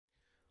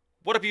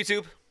What up,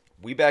 YouTube?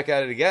 We back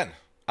at it again.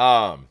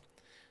 I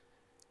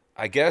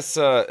guess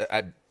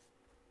I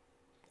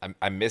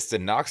missed a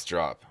Knox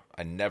drop.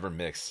 I never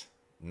mix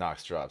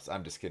Knox drops.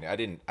 I'm just kidding. I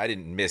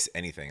didn't miss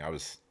anything.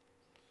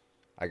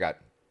 I got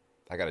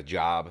I got a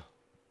job.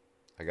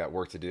 I got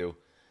work to do.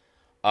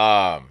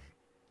 Um,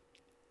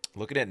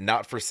 Looking at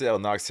not for sale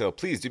Knox Hill.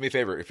 Please do me a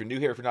favor. If you're new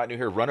here, if you're not new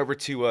here, run over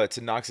to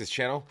Knox's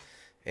channel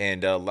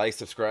and like,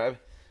 subscribe.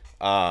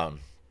 Um,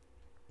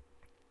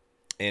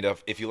 and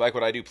if you like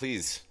what I do,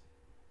 please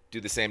do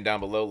the same down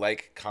below.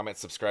 Like, comment,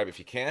 subscribe if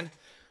you can.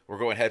 We're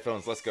going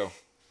headphones. Let's go.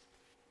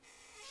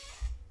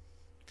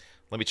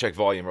 Let me check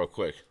volume real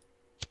quick.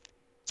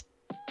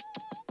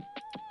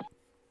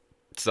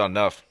 It's not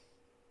enough.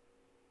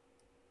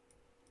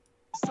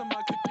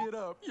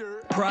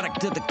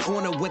 Product of the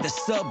corner where the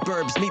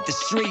suburbs meet the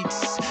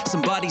streets.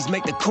 Some bodies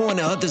make the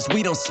corner, others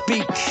we don't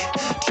speak.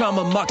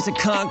 Trauma marks the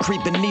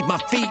concrete beneath my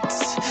feet.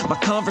 My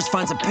Converse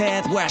finds a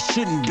path where I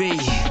shouldn't be.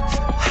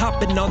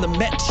 Hopping on the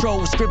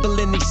metro,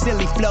 scribbling these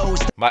silly flows.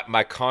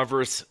 My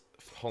Converse.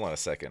 Hold on a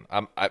second.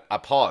 I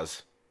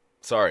pause.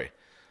 Sorry.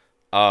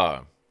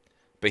 But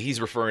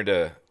he's referring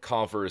to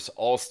Converse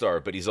All-Star,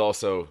 but he's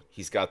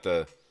got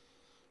the,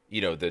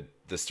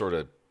 the sort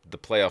of the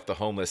play off the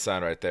homeless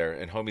sign right there,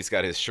 and homie's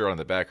got his shirt on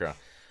the background.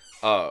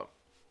 1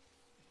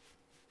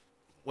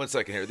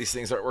 second here. These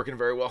things aren't working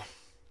very well.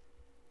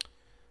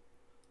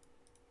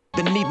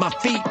 Beneath my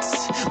feet,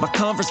 my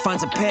Converse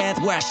finds a path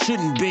where I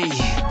shouldn't be.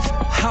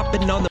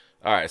 Hopping on the.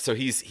 All right, so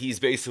he's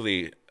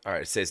basically, all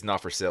right, it says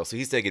not for sale, so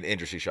he's taking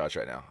industry shots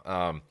right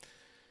now.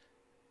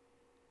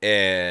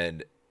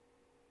 And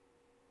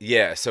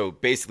yeah, so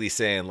basically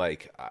saying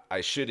like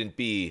I shouldn't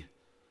be.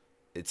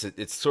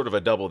 It's sort of a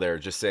double there,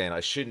 just saying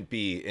I shouldn't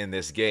be in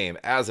this game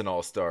as an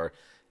all-star,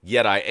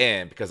 yet I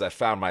am because I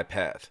found my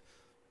path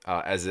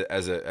as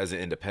an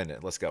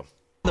independent. Let's go.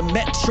 The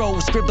metro,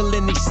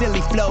 scribbling these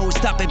silly flows.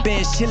 Stop at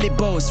Ben's chili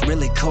bowls,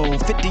 really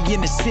cold. 50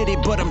 in the city,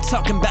 but I'm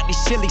talking about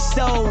these chilly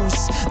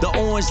souls. The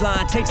orange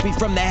line takes me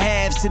from the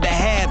haves to the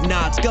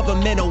have-nots.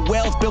 Governmental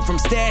wealth built from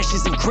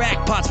stashes and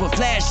crackpots with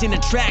flash in the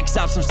track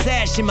stops. I'm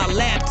stashing my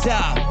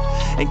laptop.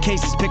 In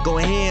cases pick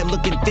on him,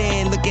 looking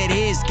thin. Look at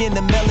his skin, the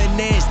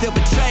melanin still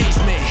betrays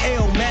me.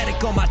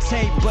 Aromatic on my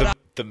tape, but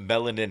the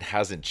melanin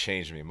hasn't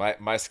changed me.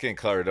 My skin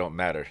color don't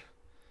matter.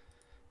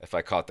 If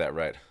I caught that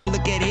right.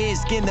 Look at his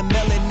skin, the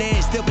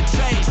melanin still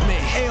betrays me.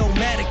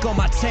 Aromatic on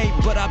my tape,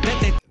 but I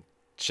bet they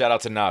shout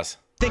out to Nas.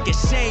 think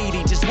it's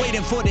shady, just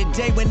waiting for the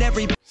day when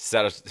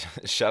Shout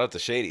out to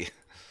Shady.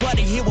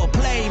 Buddy here will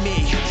play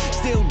me.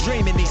 Still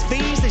dreaming, these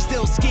fiends, they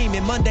still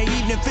scheming. Monday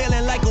evening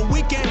feeling like a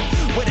weekend.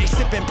 Where they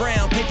sipping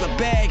brown paper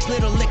bags.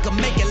 Little liquor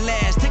make it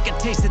last. Take a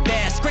taste of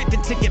that,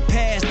 scraping ticket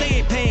pass.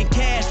 They ain't paying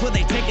cash, well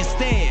they taking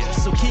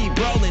stands. So keep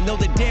rolling, though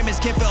the damage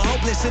can feel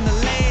hopeless in the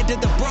land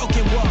of the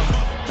broken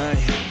one.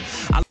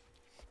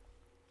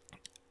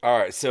 All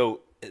right,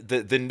 so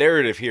the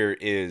narrative here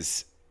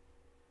is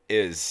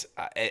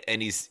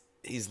and he's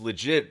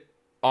legit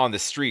on the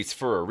streets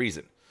for a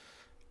reason.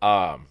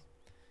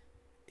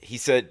 He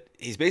said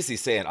he's basically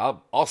saying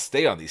I'll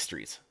stay on these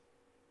streets,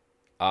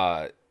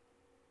 and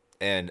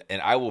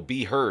I will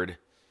be heard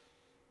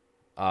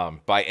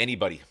by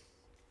anybody,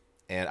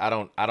 and I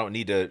don't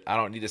need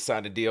to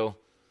sign a deal.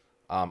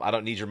 I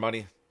don't need your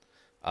money,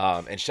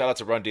 and shout out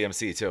to Run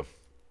DMC too.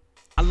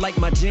 I like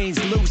my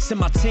jeans loose and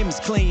my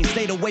Tim's clean.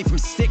 Stayed away from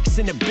sticks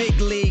in the big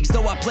leagues.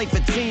 Though I play for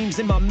teams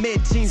in my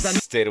mid-teens. I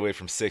stayed away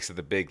from 6 of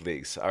the big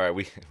leagues. All right,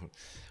 we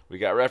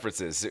got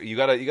references. You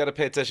gotta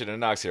pay attention to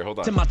Knox here. Hold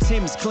on. To my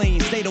Tim's clean.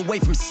 Stayed away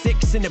from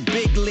sticks in the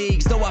big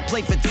leagues. Though I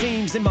play for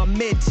teams in my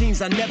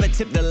mid-teens. I never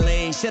tipped the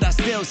lane. Should I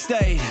still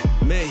stay?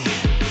 Me.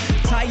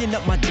 Tying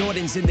up my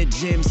Jordans in the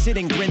gym,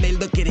 sitting grin, they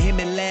look at him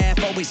and laugh.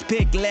 Always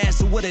pick last,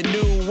 so what a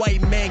new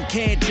white man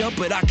can't jump,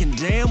 but I can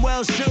damn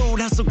well shoot.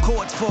 Hustle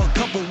courts for a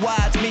couple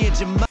wides, me and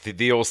Jamal.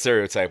 The old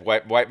stereotype,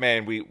 white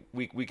man,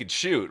 we could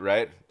shoot,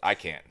 right? I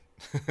can't,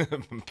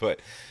 but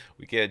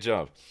we can't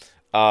jump.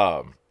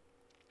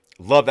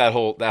 Love that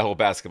whole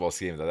basketball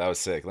scheme though. That was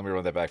sick. Let me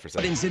run that back for a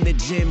second. In the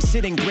gym,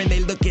 sitting grin, they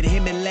look at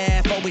him and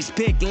laugh. Always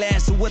pick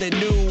last, so what a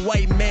new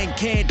white man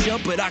can't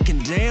jump, but I can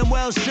damn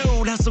well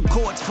shoot. Hustle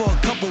courts for a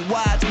couple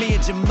wides, me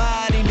and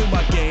Jamal, he knew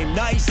my game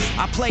nice.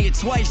 I play it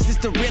twice, it's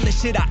the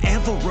realest shit I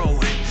ever wrote.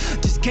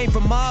 Just came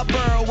from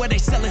Marlboro where they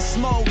selling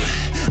smoke.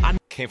 I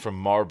came from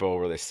Marlboro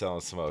where they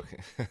selling smoke.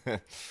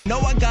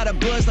 know I got a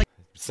buzz like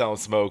selling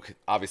smoke,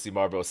 obviously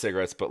Marlboro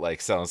cigarettes, but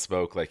like selling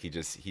smoke, like he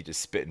just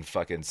spitting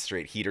fucking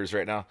straight heaters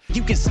right now.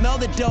 You can smell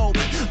the dope,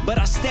 but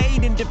I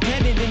stayed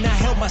independent and I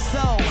held my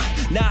soul.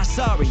 Nah,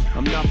 sorry,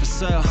 I'm not for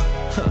sale.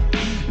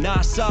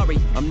 Nah, sorry,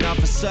 I'm not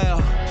for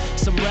sale.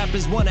 Some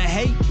rappers wanna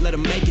hate, let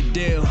them make a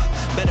deal.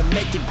 Better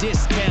make a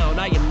discount,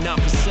 I am not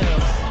for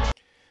sale.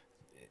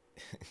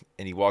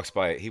 And he walks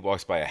by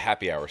a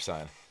happy hour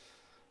sign.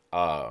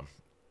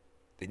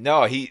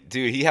 No,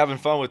 he having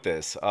fun with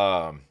this.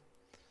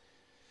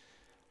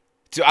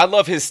 Dude, I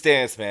love his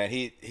stance, man.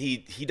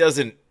 He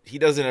doesn't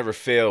ever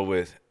fail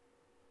with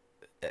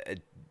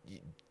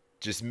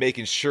just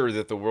making sure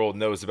that the world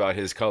knows about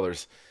his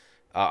colors.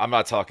 I'm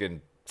not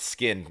talking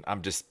skin.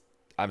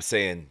 I'm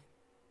saying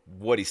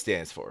what he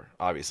stands for,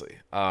 obviously.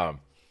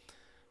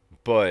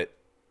 But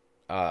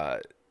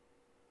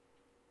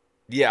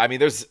yeah, I mean,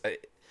 there's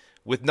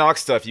with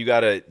Knox stuff, you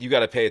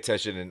gotta pay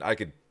attention, and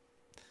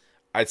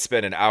I'd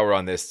spend an hour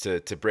on this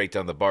to break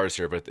down the bars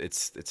here, but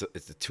it's a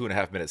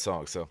 2.5 minute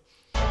song, so.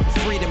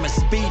 Freedom of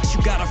speech,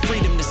 you got a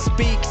freedom to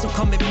speak. So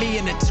come at me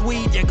in a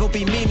tweet, yeah, go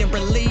be mean and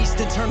release.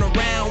 Then turn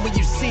around when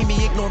you see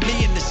me, ignore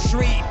me in the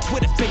street.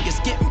 Twitter fingers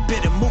getting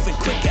bitter, moving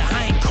quicker.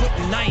 I ain't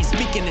quitting, I ain't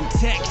speaking in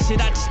text.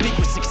 Shit, I just speak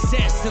with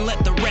success and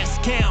let the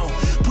rest count.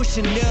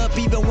 Pushing up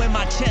even when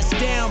my chest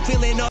down,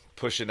 feeling up.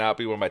 Pushing out,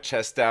 be with my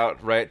chest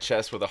out, right?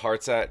 Chest where the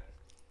heart's at.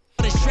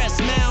 The stress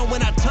now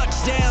when I touch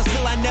down,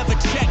 still I never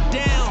check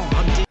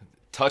down.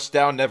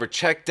 Touchdown, never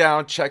check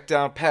down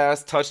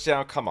pass,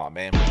 touchdown. Come on,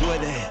 man.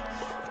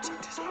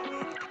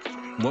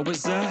 What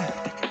was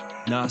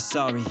that? Nah,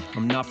 sorry,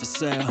 I'm not for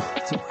sale.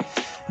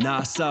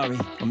 Nah, sorry,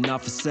 I'm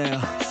not for sale.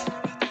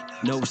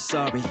 No,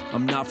 sorry,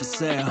 I'm not for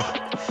sale.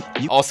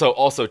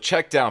 Also,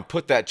 check down.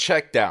 Put that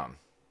check down.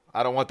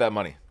 I don't want that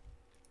money.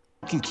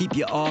 You can keep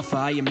your offer,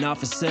 I am not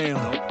for sale.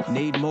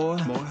 Need more?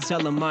 Tell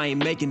them I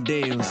ain't making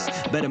deals.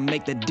 Better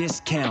make the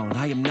discount,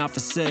 I am not for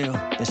sale.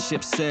 The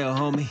ship sail,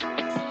 homie,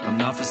 I'm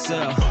not for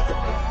sale.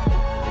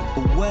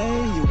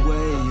 Away,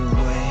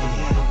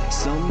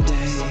 someday.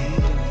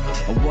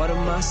 I water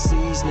my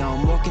seeds, now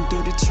I'm walking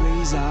through the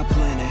trees I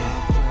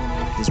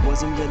planted. This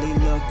wasn't really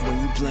luck when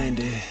you planned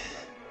it.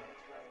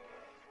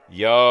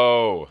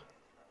 Yo.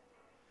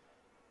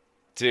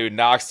 Dude,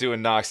 Knox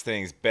doing Knox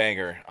things,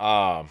 banger.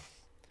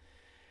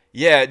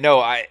 Yeah, no,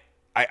 I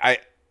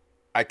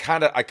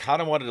kind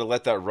of wanted to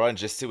let that run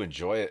just to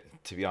enjoy it,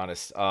 to be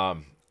honest.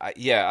 I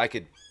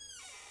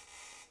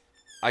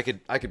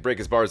could break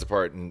his bars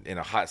apart in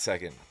a hot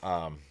second.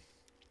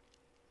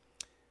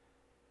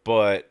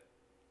 But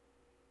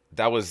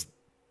that was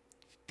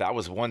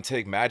one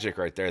take magic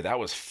right there. That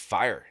was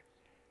fire.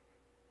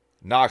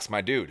 Knox,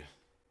 my dude.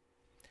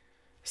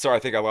 Sorry, I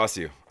think I lost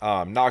you.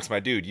 Knox, my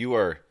dude, you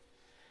were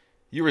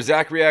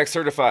Zach React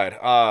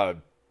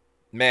certified.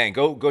 Man,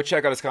 go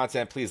check out his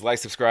content. Please like,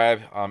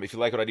 subscribe. If you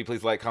like what I do,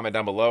 please like, comment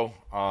down below.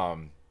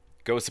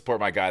 Go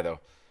support my guy though.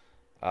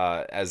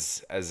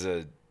 As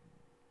a,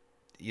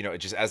 you know,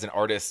 just as an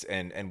artist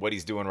and what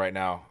he's doing right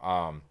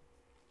now.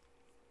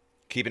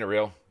 Keeping it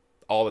real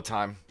all the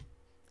time,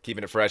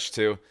 keeping it fresh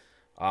too.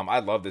 I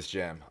love this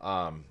jam.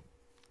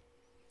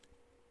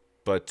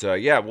 But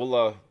yeah,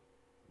 we'll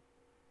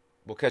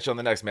catch you on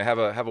the next, man. Have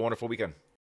a wonderful weekend.